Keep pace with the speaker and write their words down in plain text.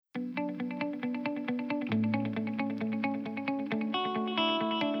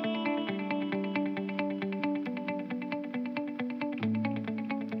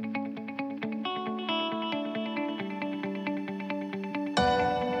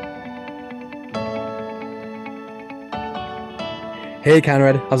Hey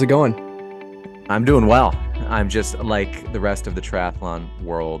Conrad, how's it going? I'm doing well. I'm just like the rest of the triathlon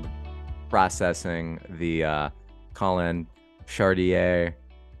world, processing the Collin Chartier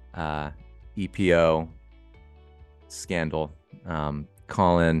uh, EPO scandal.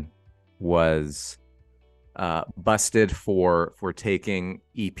 Collin was busted for taking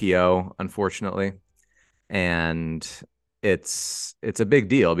EPO, unfortunately, and it's a big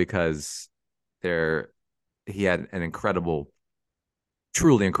deal because there he had an incredible,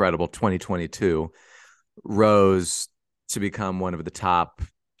 truly incredible 2022, rose to become one of the top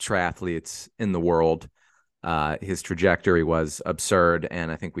triathletes in the world. His trajectory was absurd, and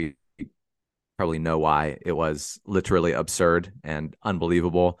I think we probably know why. It was literally absurd and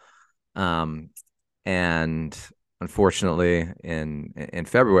unbelievable. Um, and unfortunately, in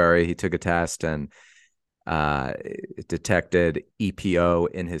February, he took a test and it detected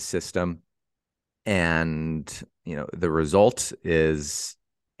EPO in his system, and the result is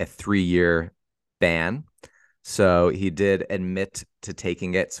a 3-year ban. So he did admit to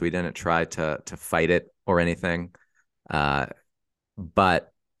taking it, so he didn't try to fight it or anything. Uh,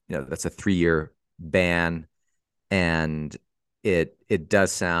 but that's a 3-year ban, and it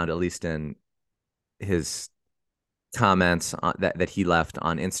does sound, at least in his comments that he left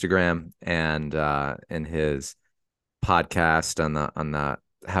on Instagram and in his podcast on the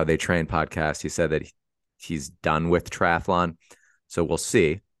How They Train podcast, he said that he's done with triathlon. So we'll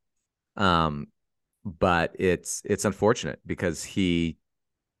see. Um, but it's unfortunate because he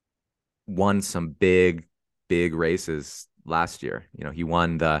won some big races last year. He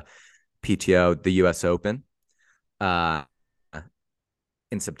won the PTO, the US Open, uh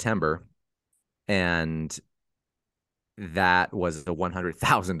in September, and that was a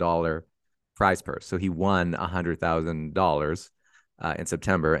 $100,000 prize purse. So he won $100,000 in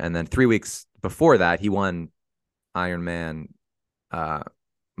September, and then 3 weeks before that he won Ironman uh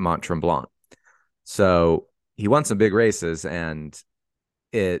Mont Tremblant. So he won some big races, and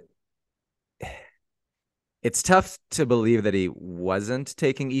it it's tough to believe that he wasn't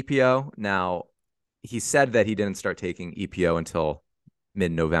taking EPO. Now, he said that he didn't start taking EPO until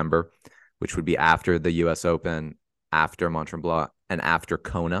mid-November, which would be after the US Open, after Mont Tremblant, and after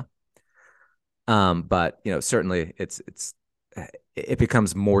Kona. But certainly it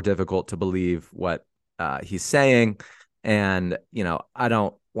becomes more difficult to believe what he's saying, and I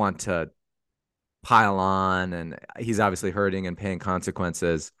don't want to pile on, and he's obviously hurting and paying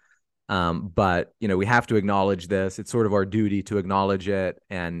consequences. But we have to acknowledge this. It's sort of our duty to acknowledge it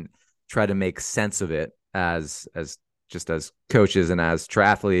and try to make sense of it as just as coaches and as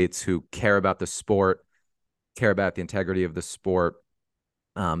triathletes who care about the sport, care about the integrity of the sport.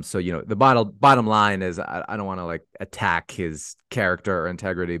 So the bottom line is I don't want to like attack his character or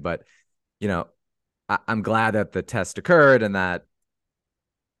integrity, but you know I'm glad that the test occurred and that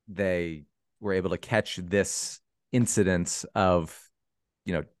they were able to catch this incidence of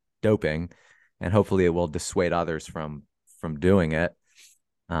you know doping, and hopefully it will dissuade others from doing it.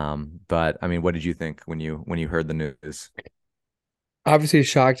 But I mean, what did you think when you heard the news? Obviously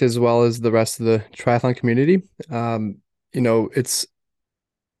shocked as well as the rest of the triathlon community. It's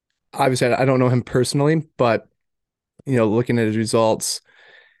obviously I don't know him personally, but looking at his results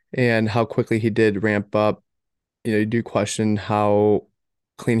and how quickly he did ramp up, you do question how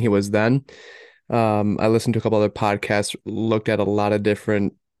clean he was then. I listened to a couple other podcasts, looked at a lot of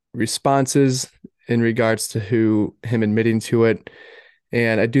different responses in regards to him admitting to it.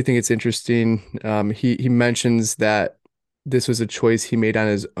 And I do think it's interesting. He mentions that this was a choice he made on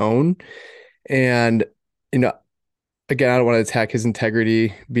his own. And, you know, again, I don't want to attack his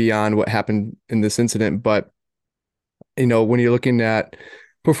integrity beyond what happened in this incident, but, when you're looking at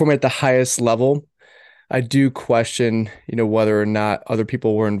performing at the highest level, I do question, whether or not other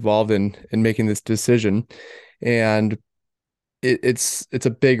people were involved in making this decision. And it's a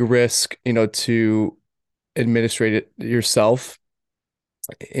big risk, to administrate it yourself.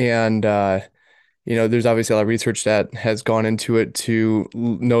 And there's obviously a lot of research that has gone into it to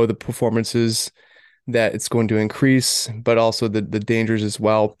know the performances that it's going to increase, but also the dangers as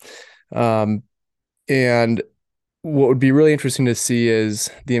well. Um, and what would be really interesting to see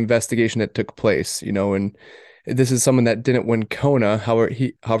is the investigation that took place, and this is someone that didn't win Kona. However,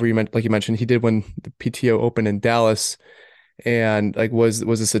 you meant, like you mentioned, he did win the PTO Open in Dallas. And like, was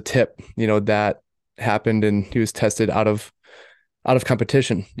this a tip, that happened and he was tested out of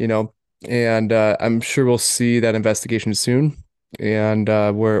competition, and I'm sure we'll see that investigation soon, and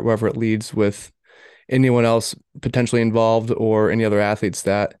wherever it leads with anyone else potentially involved or any other athletes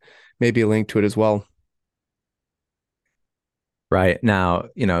that may be linked to it as well. Right. Now,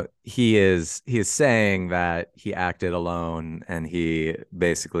 he is saying that he acted alone and he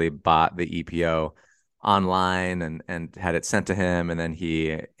basically bought the EPO online and had it sent to him and then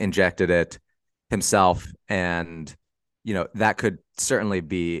he injected it himself and that could certainly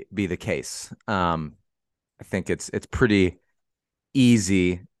be the case. I think it's pretty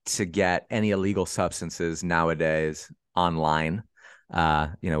easy to get any illegal substances nowadays online,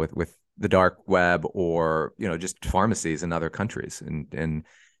 with the dark web or just pharmacies in other countries. In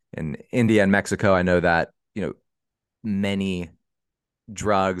India and Mexico, I know that many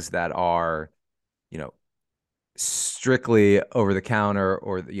drugs that are you know strictly over the counter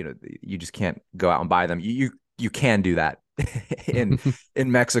or you just can't go out and buy them. You can do that in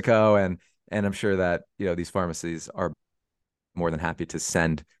Mexico and I'm sure that these pharmacies are more than happy to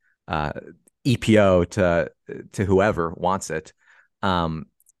send uh, EPO to whoever wants it. Um,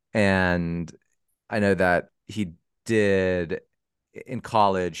 and I know that he did in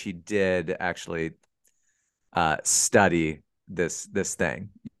college. He did actually study this thing.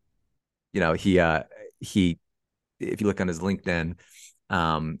 He if you look on his LinkedIn,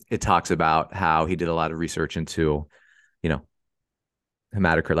 it talks about how he did a lot of research into you know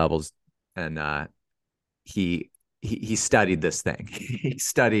hematocrit levels and he studied this thing. He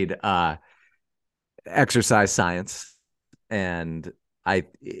studied exercise science, and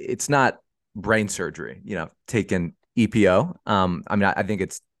it's not brain surgery. Taking EPO. I mean, I think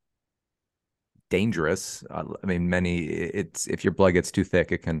it's dangerous. I mean, it's if your blood gets too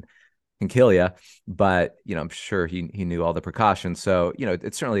thick, it can kill you. But I'm sure he knew all the precautions. So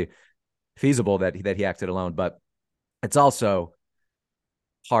it's certainly feasible that he acted alone, but it's also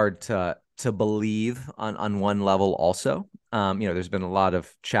hard to believe on one level also. There's been a lot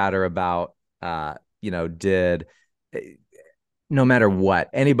of chatter about did no matter what,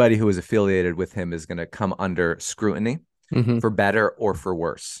 anybody who is affiliated with him is going to come under scrutiny Hmm. for better or for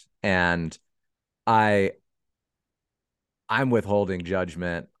worse. And I I'm withholding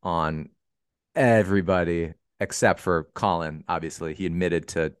judgment on everybody except for Collin. Obviously, he admitted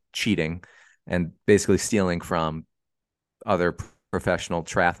to cheating and basically stealing from other professional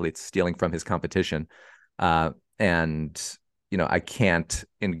triathletes, stealing from his competition. And I can't,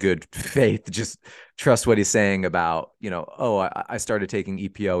 in good faith, just trust what he's saying about, oh, I started taking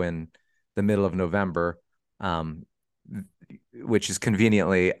EPO in the middle of November, um, which is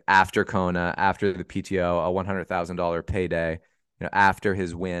conveniently after Kona, after the PTO, a $100,000 payday, after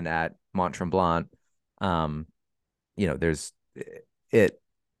his win at Mont Tremblant. There's it.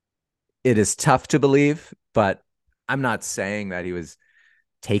 It is tough to believe, but I'm not saying that he was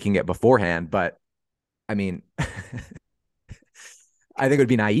taking it beforehand, but I mean, I think it would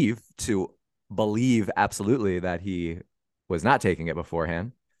be naive to believe absolutely that he was not taking it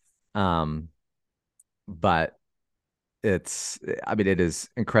beforehand. Um, but I mean, it is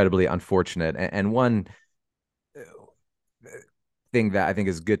incredibly unfortunate. And one thing that I think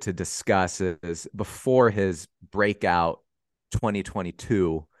is good to discuss is before his breakout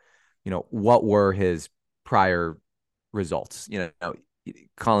 2022, what were his prior results?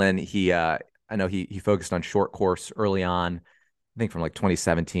 Collin, I know he focused on short course early on, I think from like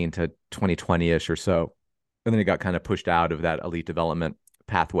 2017 to 2020-ish or so. And then he got kind of pushed out of that elite development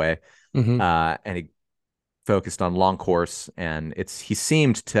pathway. Hmm. And he focused on long course and he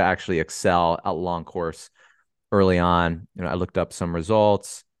seemed to actually excel at long course early on. I looked up some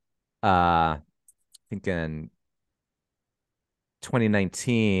results. I think in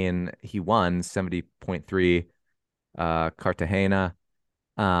 2019 he won 70.3 Cartagena.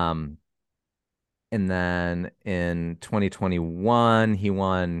 Um, and then in 2021, he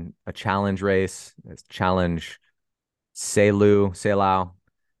won a challenge race, challenge Selau.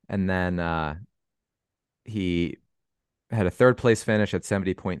 And then he had a third place finish at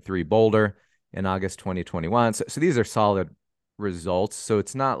 70.3 Boulder in August 2021. So these are solid results. So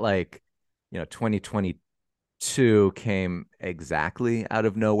it's not like, 2022 came exactly out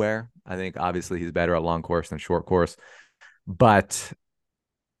of nowhere. I think obviously he's better at long course than short course, but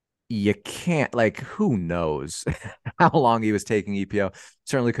you can't, like, who knows how long he was taking EPO.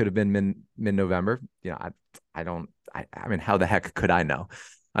 Certainly could have been mid November. I mean, how the heck could I know?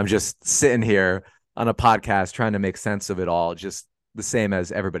 I'm just sitting here on a podcast trying to make sense of it all, just the same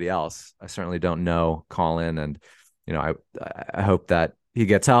as everybody else. I certainly don't know Collin, and I hope that he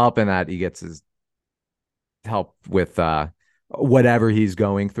gets help and that he gets his help with whatever he's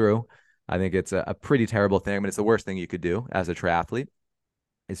going through. I think it's a pretty terrible thing. I mean, it's the worst thing you could do as a triathlete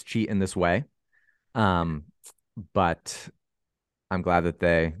is cheat in this way. Um, but I'm glad that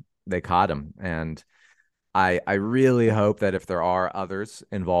they caught him, and I really hope that if there are others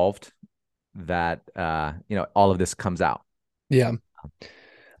involved, that all of this comes out. Yeah.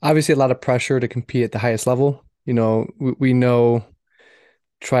 Obviously, a lot of pressure to compete at the highest level. We know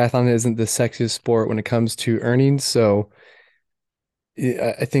triathlon isn't the sexiest sport when it comes to earnings. So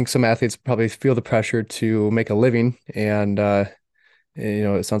I think some athletes probably feel the pressure to make a living. And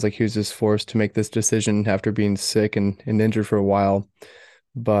it sounds like he was just forced to make this decision after being sick and injured for a while.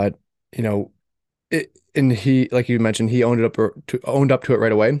 But, you know, and he, like you mentioned, he owned up to it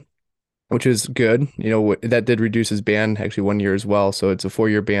right away, which is good. That did reduce his ban actually 1 year as well. So it's a 4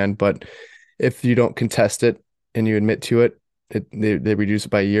 year ban. But if you don't contest it and you admit to it, they reduce it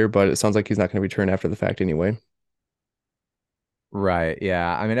by a year. But it sounds like he's not going to return after the fact anyway. Right.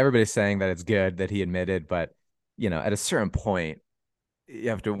 Yeah. I mean, everybody's saying that it's good that he admitted, but at a certain point, you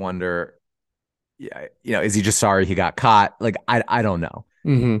have to wonder, yeah, is he just sorry he got caught? Like, I don't know.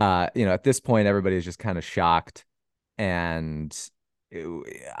 Hmm. At this point, everybody's just kind of shocked, and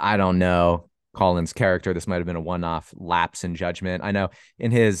I don't know Collin's character. This might have been a one-off lapse in judgment. I know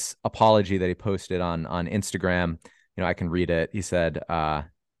in his apology that he posted on Instagram, I can read it. He said, "I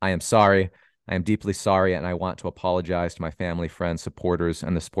am sorry. I am deeply sorry, and I want to apologize to my family, friends, supporters,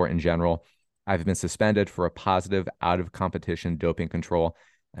 and the sport in general. I've been suspended for a positive out of competition doping control,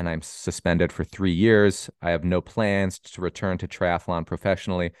 and I'm suspended for 3 years. I have no plans to return to triathlon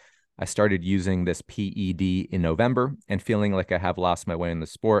professionally. I started using this PED in November and feeling like I have lost my way in the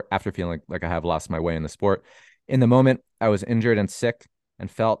sport. After feeling like I have lost my way in the sport, in the moment, I was injured and sick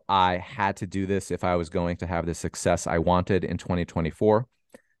and felt I had to do this if I was going to have the success I wanted in 2024.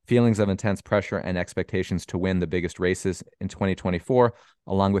 Feelings of intense pressure and expectations to win the biggest races in 2024,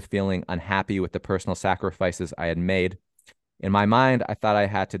 along with feeling unhappy with the personal sacrifices I had made. In my mind, I thought I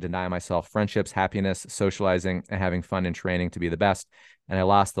had to deny myself friendships, happiness, socializing, and having fun in training to be the best, and I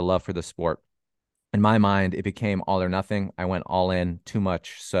lost the love for the sport. In my mind, it became all or nothing. I went all in too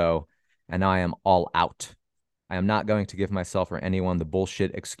much so, and now I am all out. I am not going to give myself or anyone the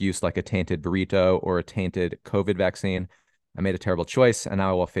bullshit excuse like a tainted burrito or a tainted COVID vaccine. I made a terrible choice, and now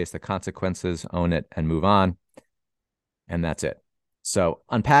I will face the consequences, own it, and move on. And that's it. So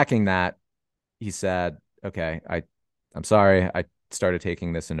unpacking that, he said, okay, I'm sorry. I started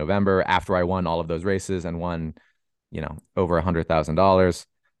taking this in November after I won all of those races and won, over $100,000.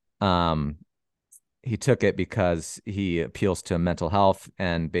 Um, he took it because he appeals to mental health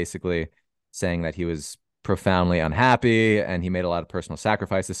and basically saying that he was profoundly unhappy and he made a lot of personal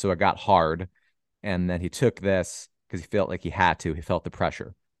sacrifices. So it got hard. And then he took this because he felt like he had to. He felt the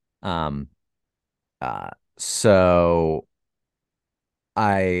pressure. Um, so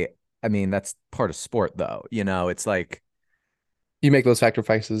I, I mean, that's part of sport, though. It's like, You make those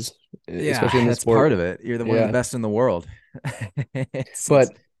sacrifices, especially yeah, in the that's part sport. of it. You're the one of the Yeah. best in the world. It's But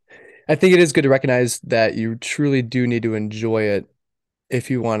I think it is good to recognize that you truly do need to enjoy it if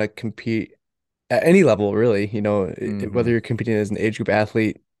you want to compete at any level, really. Whether mm-hmm. you're competing as an age group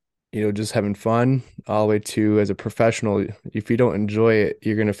athlete, just having fun, all the way to as a professional. If you don't enjoy it,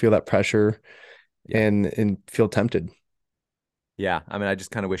 you're going to feel that pressure Yeah. and feel tempted. Yeah. I mean, I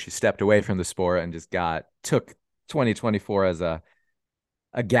just kind of wish he stepped away from the sport and just took 2024 as a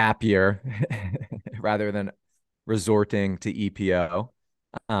gap year rather than resorting to EPO.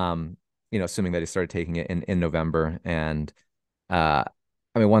 Assuming that he started taking it in November. And uh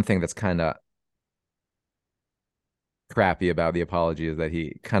I mean, one thing that's kind of crappy about the apology is that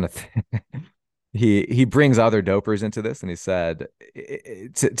he kind of he brings other dopers into this, and he said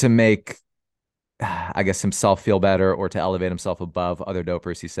to make I guess himself feel better or to elevate himself above other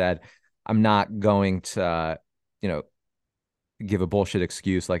dopers. He said, I'm not going to give a bullshit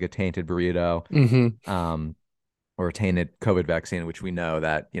excuse like a tainted burrito Hmm. um or a tainted COVID vaccine, which we know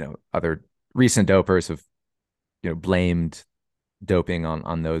that other recent dopers have blamed doping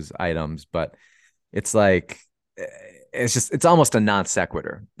on those items. But it's like it's almost a non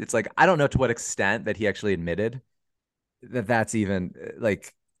sequitur. It's like I don't know to what extent that he actually admitted that that's even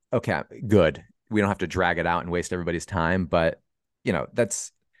like okay, good. We don't have to drag it out and waste everybody's time, but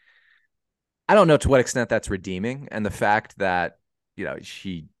that's I don't know to what extent that's redeeming, and the fact that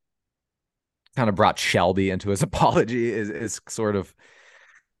she kind of brought Shelby into his apology is sort of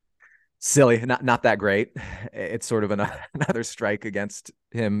silly, not that great. It's sort of another strike against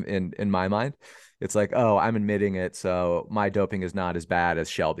him in my mind. It's like, oh, I'm admitting it, so my doping is not as bad as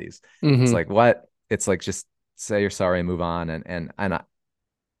Shelby's. It's Hmm. like what? It's like just say you're sorry and move on. And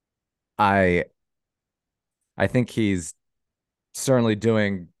I I think he's certainly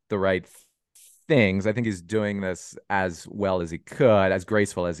doing the right things. I think he's doing this as well as he could, as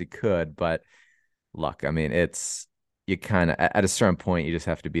graceful as he could. But look, I mean, it's you kind of at a certain point you just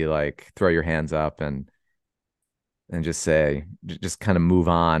have to be like throw your hands up and just say just kind of move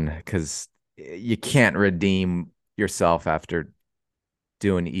on because you can't redeem yourself after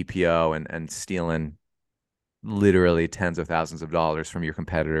doing EPO and stealing literally tens of thousands of dollars from your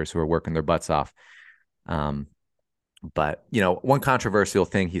competitors who are working their butts off. Um, but one controversial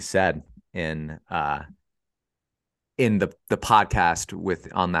thing he said in the podcast with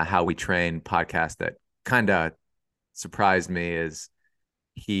on the How We Train podcast that kind of surprised me is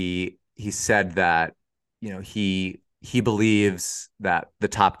he said that he believes that the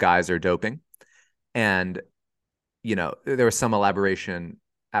top guys are doping, and there was some elaboration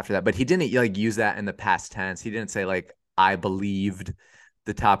after that, but he didn't like use that in the past tense. He didn't say like I believed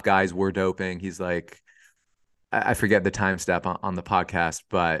the top guys were doping. He's like, I forget the time step on the podcast,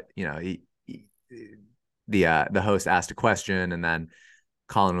 but the host asked a question, and then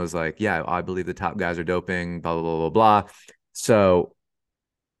Collin was like, "Yeah, I believe the top guys are doping." Blah blah blah blah blah. So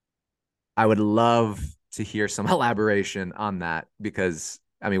I would love to hear some elaboration on that, because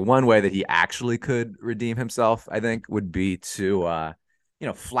I mean, one way that he actually could redeem himself, I think, would be to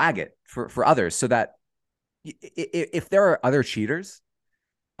flag it for others, so that if there are other cheaters,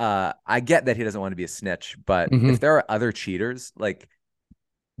 I get that he doesn't want to be a snitch, but if Hmm. there are other cheaters, like,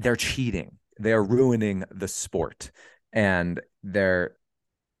 they're cheating, they're ruining the sport, and they're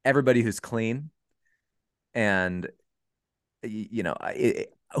everybody who's clean, and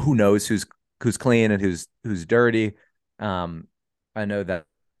who knows who's clean and who's dirty. Um, I know that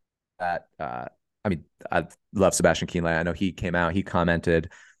I mean, I love Sebastian Kienle. I know he came out, he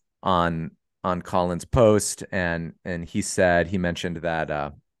commented on Collin's post, and he mentioned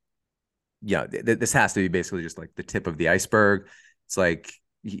that this has to be basically just like the tip of the iceberg. It's like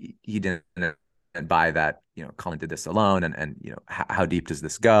he didn't buy that Collin did this alone, and how deep does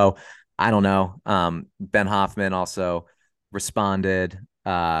this go? I don't know. Ben Hoffman also responded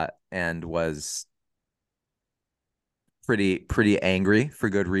and was pretty angry for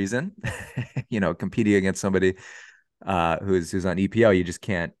good reason. Competing against somebody who's on EPO, you just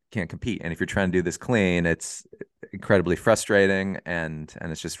can't compete. And if you're trying to do this clean, it's incredibly frustrating, and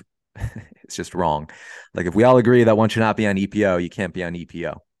it's just it's just wrong. Like, if we all agree that one should not be on EPO, you can't be on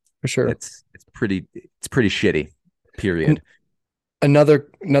EPO. For sure. It's pretty shitty. And Period. another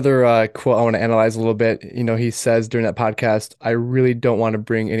quote I want to analyze a little bit. He says during that podcast, "I really don't want to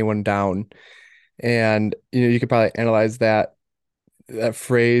bring anyone down." And you could probably analyze that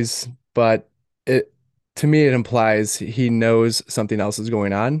phrase, but it to me it implies he knows something else is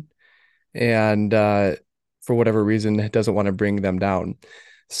going on, and for whatever reason doesn't want to bring them down.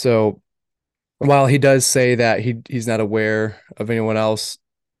 So while he does say that he's not aware of anyone else,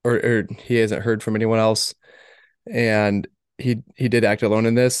 or he hasn't heard from anyone else, and he did act alone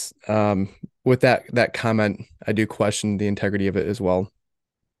in this, with that comment, I do question the integrity of it as well.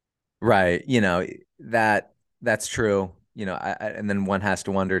 Right. That's true. And then one has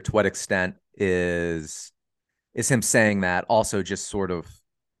to wonder, to what extent is him saying that also just sort of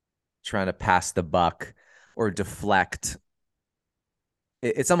trying to pass the buck or deflect.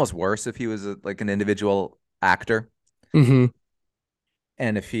 It's almost worse if he was like an individual actor, Hmm.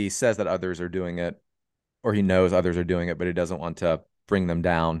 and if he says that others are doing it, or he knows others are doing it, but he doesn't want to bring them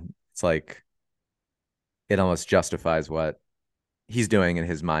down. It's like it almost justifies what he's doing in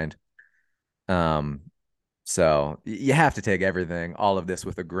his mind. Um, so you have to take everything, all of this,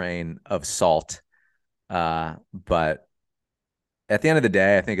 with a grain of salt. But at the end of the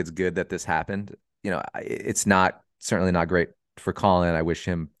day, I think it's good that this happened. It's not certainly not great for Collin. I wish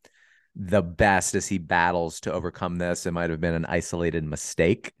him the best as he battles to overcome this. It might have been an isolated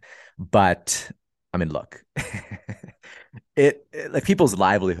mistake, but I mean, look, like, people's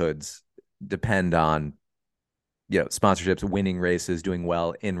livelihoods depend on sponsorships, winning races, doing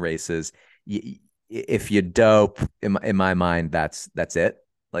well in races. If you dope, in my mind, that's it.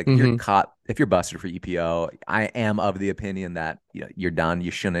 Like, if you're Hmm. caught, if you're busted for EPO, I am of the opinion that you're done.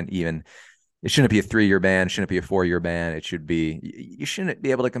 You shouldn't even. It shouldn't be a 3-year ban. It shouldn't be a 4-year ban. It should be, you shouldn't be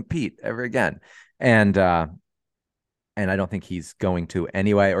able to compete ever again. And I don't think he's going to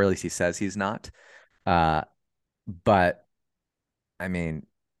anyway, or at least he says he's not. Uh, but I mean,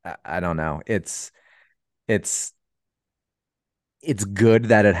 I don't know. It's it's good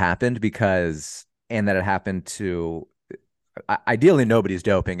that it happened, because and that it happened to, ideally nobody's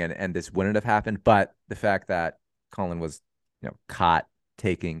doping, and this wouldn't have happened. But the fact that Collin was caught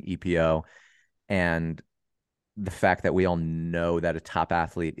taking EPO, and the fact that we all know that a top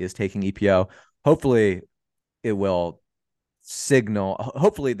athlete is taking EPO, hopefully it will signal,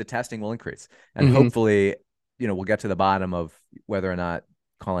 hopefully the testing will increase, and Hmm. hopefully we'll get to the bottom of whether or not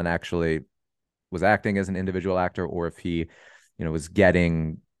Collin actually was acting as an individual actor, or if he was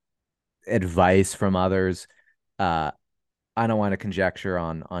getting advice from others. uh I don't want to conjecture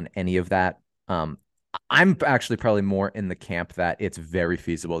on any of that. I'm actually probably more in the camp that it's very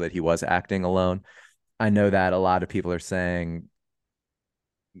feasible that he was acting alone. I know that a lot of people are saying,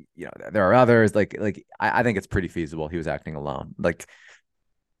 there are others I think it's pretty feasible he was acting alone. Like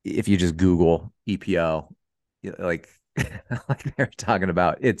if you just Google EPO, like like they're talking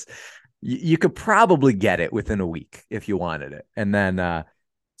about, you could probably get it within a week if you wanted it, and then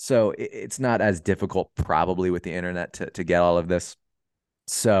so it's not as difficult probably with the internet to get all of this.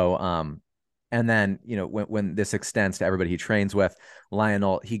 So and then when this extends to everybody he trains with,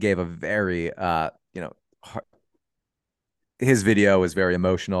 Lionel, he gave a very his video was very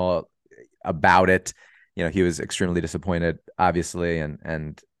emotional about it. He was extremely disappointed, obviously,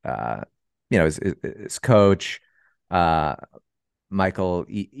 and his coach, uh, Michael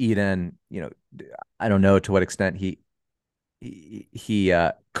Eden. I don't know to what extent he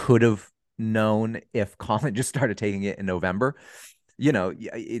could have known if Collin just started taking it in November.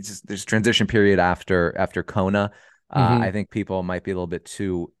 It's just there's transition period after Kona. I Hmm. think people might be a little bit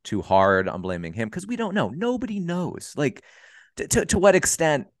too hard on blaming him because we don't know. Nobody knows. Like to what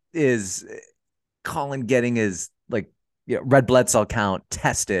extent is Collin getting his red blood cell count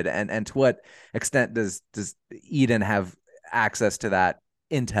tested, and to what extent does Eden have access to that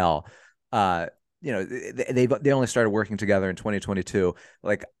intel? Uh, they only started working together in 2022.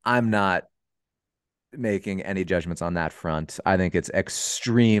 Like I'm not making any judgments on that front. I think it's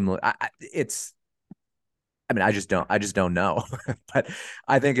extremely. It's. I mean, I just don't know, but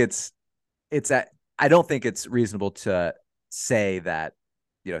I think it's that I don't think it's reasonable to say that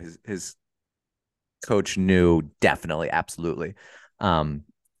his coach knew definitely, absolutely. Um,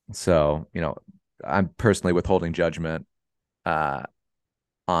 so I'm personally withholding judgment uh,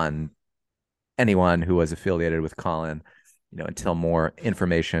 on anyone who was affiliated with Collin, until more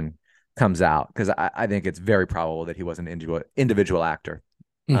information comes out, because I think it's very probable that he was an individual actor.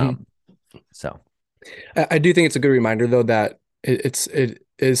 Hmm. Um, so I do think it's a good reminder though that it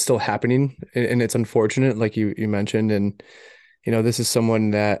is still happening, and it's unfortunate, like you mentioned. And this is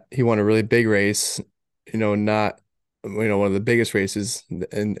someone that he won a really big race, not one of the biggest races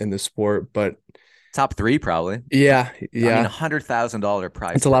in the sport, but top three probably. yeah, I mean, yeah, $100,000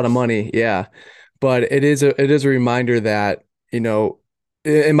 prize it's a lot of purse. money, yeah. But it is a reminder that,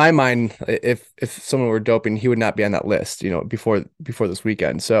 in my mind, if someone were doping, he would not be on that list, before this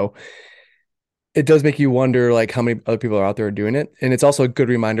weekend. So it does make you wonder like how many other people are out there doing it. And it's also a good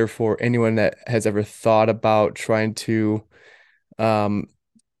reminder for anyone that has ever thought about trying to um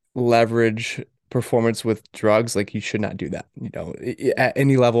leverage performance with drugs. Like, you should not do that, at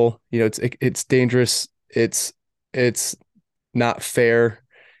any level. It's dangerous. It's not fair.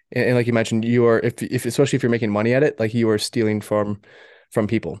 And like you mentioned, you are, if especially if you're making money at it, like, you are stealing from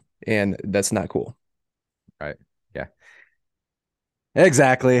people, and that's not cool. Right. Yeah.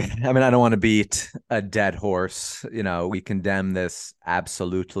 Exactly. I mean, I don't want to beat a dead horse. We condemn this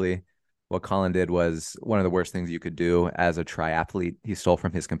absolutely. What Collin did was one of the worst things you could do as a triathlete. He stole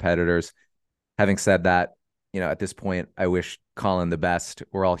from his competitors. Having said that, at this point, I wish Collin the best.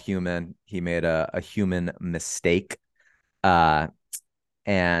 We're all human. He made a human mistake. Uh,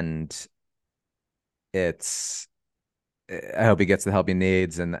 and it's, I hope he gets the help he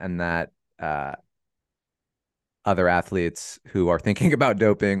needs, and that other athletes who are thinking about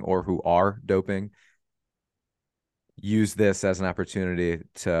doping or who are doping use this as an opportunity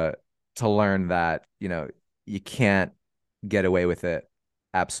to learn that you can't get away with it.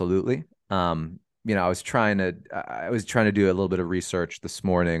 Absolutely. I was trying to do a little bit of research this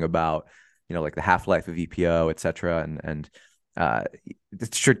morning about like the half-life of EPO, et cetera, and uh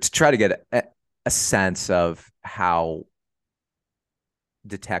to try to get a sense of how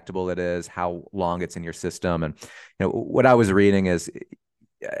detectable it is, how long it's in your system. And what I was reading is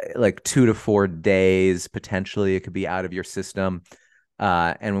like 2 to 4 days potentially it could be out of your system.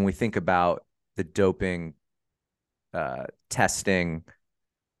 And when we think about the doping testing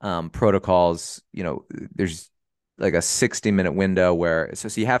protocols, there's like a 60-minute window where so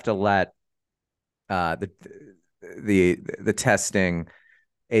you have to let the testing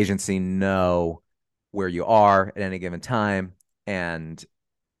agency know where you are at any given time. And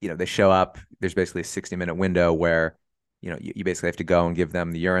they show up. There's basically a 60-minute window where you basically have to go and give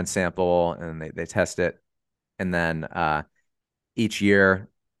them the urine sample, and they test it. And then each year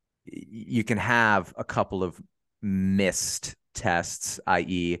you can have a couple of missed tests,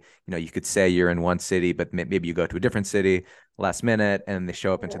 i.e., you could say you're in one city, but maybe you go to a different city last minute and they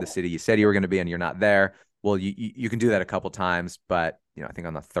show up into the city you said you were going to be and you're not there. Well, you can do that a couple times, but I think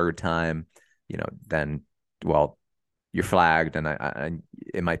on the third time, then, well, you're flagged, and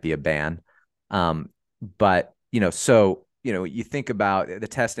it might be a ban. But so you think about the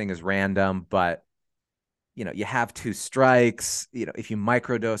testing is random, but you have two strikes. If you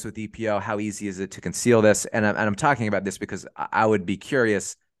microdose with EPO, how easy is it to conceal this? And I'm talking about this because I would be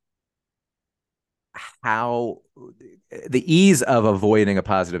curious how the ease of avoiding a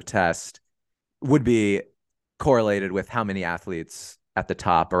positive test would be correlated with how many athletes at the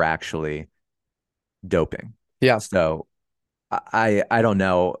top are actually doping. Yeah. So I don't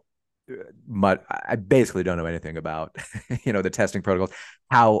know much. I basically don't know anything about the testing protocols,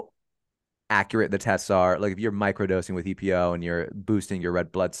 how accurate the tests are. Like if you're microdosing with EPO and you're boosting your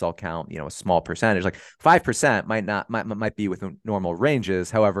red blood cell count, a small percentage, like 5% might be within normal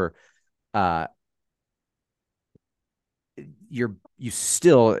ranges. However, uh, you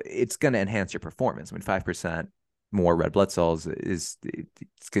still, it's going to enhance your performance. I mean, 5% more red blood cells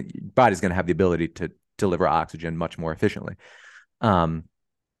your body's going to have the ability to deliver oxygen much more efficiently.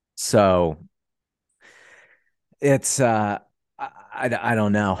 So it's I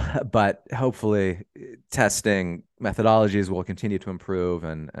don't know, but hopefully testing methodologies will continue to improve,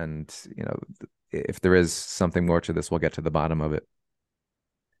 and if there is something more to this, we'll get to the bottom of it.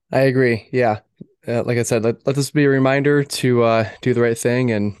 I agree. Yeah. Like I said, let this be a reminder to do the right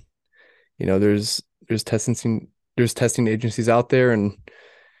thing. And, there's testing agencies out there. And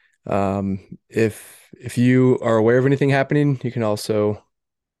if you are aware of anything happening, you can also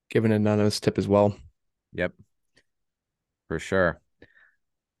give an anonymous tip as well. Yep, for sure.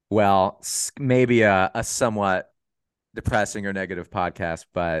 Well, maybe a somewhat depressing or negative podcast,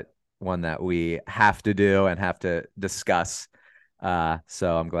 but one that we have to do and have to discuss.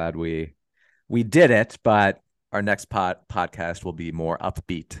 So I'm glad we did it, but our next podcast will be more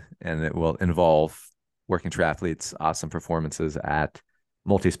upbeat, and it will involve working triathletes' awesome performances at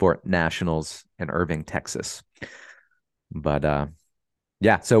Multisport Nationals in Irving, Texas. But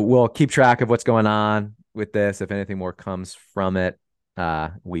yeah, so we'll keep track of what's going on with this. If anything more comes from it,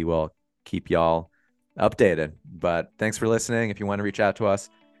 we will keep y'all updated. But thanks for listening. If you want to reach out to us,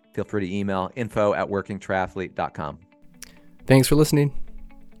 feel free to email info@workingtriathlete.com. Thanks for listening.